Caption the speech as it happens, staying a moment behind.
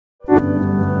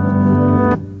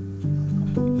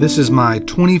This is my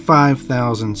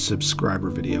 25,000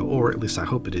 subscriber video, or at least I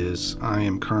hope it is. I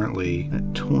am currently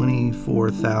at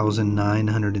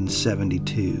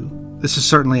 24,972. This is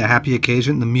certainly a happy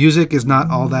occasion. The music is not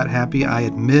all that happy, I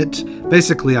admit.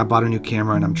 Basically, I bought a new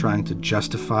camera and I'm trying to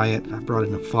justify it. I brought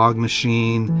in a fog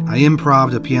machine. I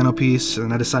improv'd a piano piece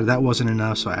and I decided that wasn't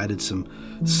enough, so I added some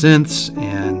synths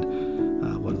and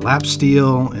lap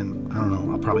steel, and I don't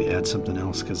know, I'll probably add something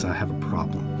else because I have a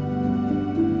problem.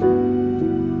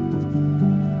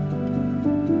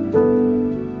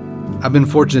 I've been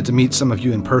fortunate to meet some of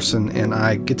you in person, and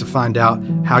I get to find out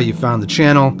how you found the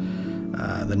channel.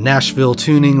 The Nashville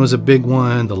tuning was a big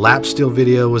one. The lap steel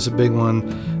video was a big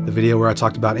one. The video where I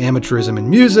talked about amateurism in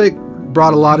music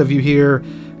brought a lot of you here.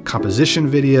 Composition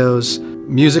videos,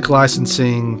 music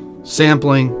licensing,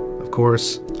 sampling, of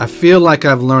course. I feel like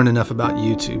I've learned enough about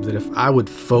YouTube that if I would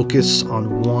focus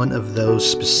on one of those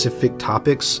specific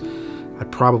topics,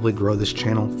 I'd probably grow this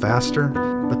channel faster,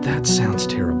 but that sounds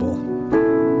terrible.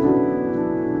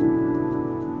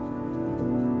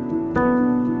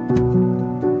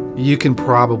 You can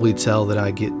probably tell that I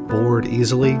get bored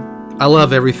easily. I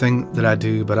love everything that I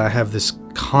do, but I have this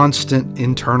constant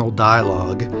internal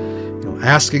dialogue,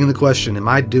 asking the question, am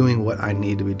I doing what I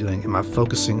need to be doing? Am I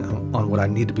focusing on what I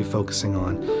need to be focusing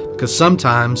on? Because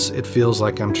sometimes it feels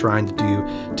like I'm trying to do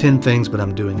 10 things, but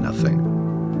I'm doing nothing.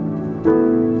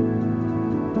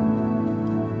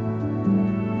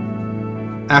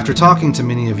 After talking to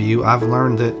many of you, I've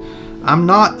learned that I'm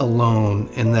not alone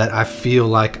in that I feel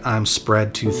like I'm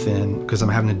spread too thin because I'm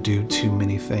having to do too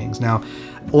many things. Now,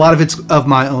 a lot of it's of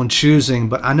my own choosing,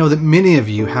 but I know that many of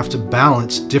you have to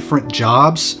balance different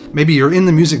jobs. Maybe you're in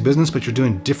the music business, but you're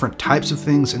doing different types of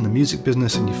things in the music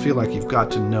business and you feel like you've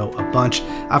got to know a bunch.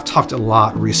 I've talked a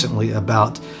lot recently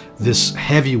about this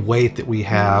heavy weight that we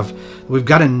have. We've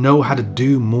got to know how to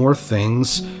do more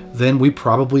things than we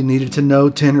probably needed to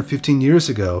know 10 or 15 years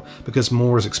ago because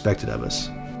more is expected of us.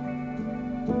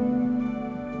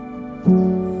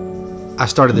 I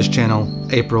started this channel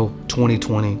April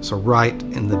 2020, so right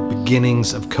in the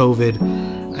beginnings of COVID.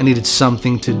 I needed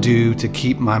something to do to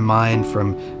keep my mind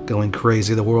from going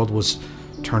crazy. The world was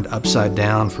turned upside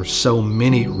down for so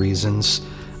many reasons.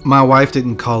 My wife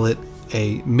didn't call it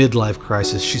a midlife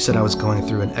crisis. She said I was going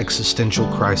through an existential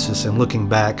crisis, and looking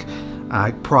back,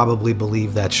 I probably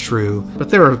believe that's true. But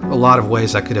there are a lot of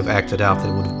ways I could have acted out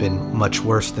that would have been much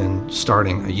worse than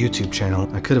starting a YouTube channel.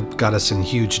 I could have got us in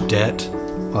huge debt.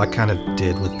 Well, I kind of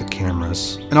did with the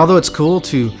cameras. And although it's cool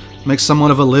to make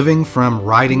somewhat of a living from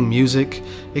writing music,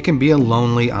 it can be a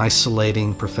lonely,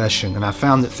 isolating profession. And I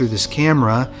found that through this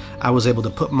camera, I was able to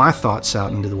put my thoughts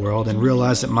out into the world and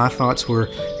realize that my thoughts were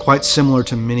quite similar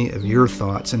to many of your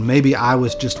thoughts. And maybe I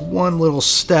was just one little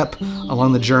step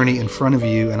along the journey in front of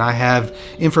you, and I have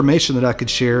information that I could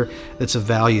share that's of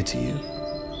value to you.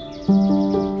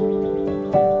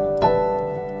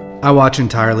 I watch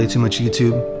entirely too much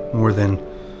YouTube, more than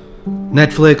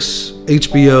Netflix,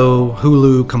 HBO,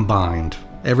 Hulu combined.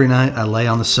 Every night I lay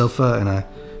on the sofa and I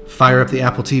fire up the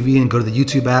Apple TV and go to the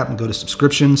YouTube app and go to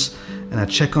subscriptions and I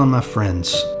check on my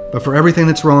friends. But for everything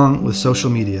that's wrong with social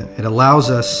media, it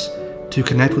allows us to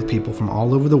connect with people from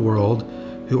all over the world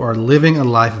who are living a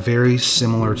life very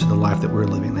similar to the life that we're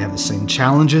living. They have the same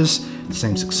challenges, the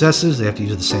same successes, they have to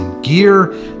use the same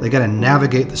gear, they got to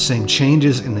navigate the same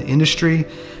changes in the industry.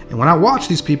 And when I watch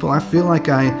these people, I feel like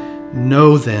I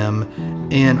know them,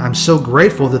 and I'm so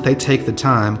grateful that they take the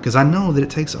time, because I know that it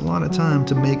takes a lot of time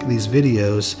to make these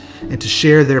videos and to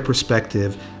share their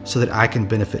perspective so that I can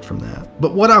benefit from that.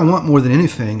 But what I want more than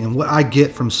anything, and what I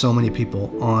get from so many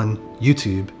people on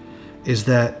YouTube, is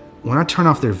that when I turn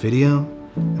off their video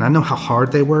and I know how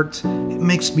hard they worked, it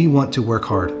makes me want to work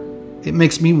hard. It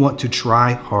makes me want to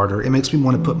try harder. It makes me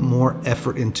want to put more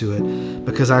effort into it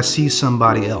because I see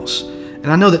somebody else.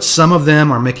 And I know that some of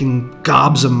them are making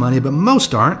gobs of money, but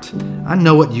most aren't. I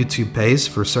know what YouTube pays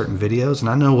for certain videos, and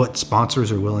I know what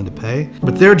sponsors are willing to pay,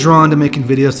 but they're drawn to making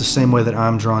videos the same way that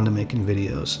I'm drawn to making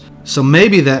videos. So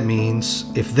maybe that means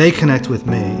if they connect with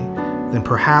me, then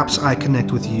perhaps I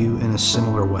connect with you in a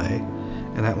similar way,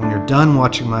 and that when you're done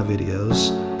watching my videos,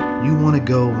 you want to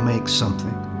go make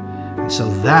something. And so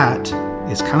that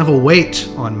is kind of a weight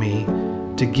on me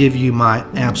to give you my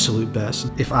absolute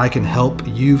best. If I can help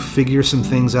you figure some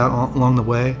things out along the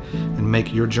way and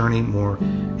make your journey more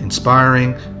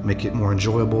inspiring, make it more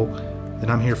enjoyable,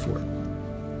 then I'm here for it.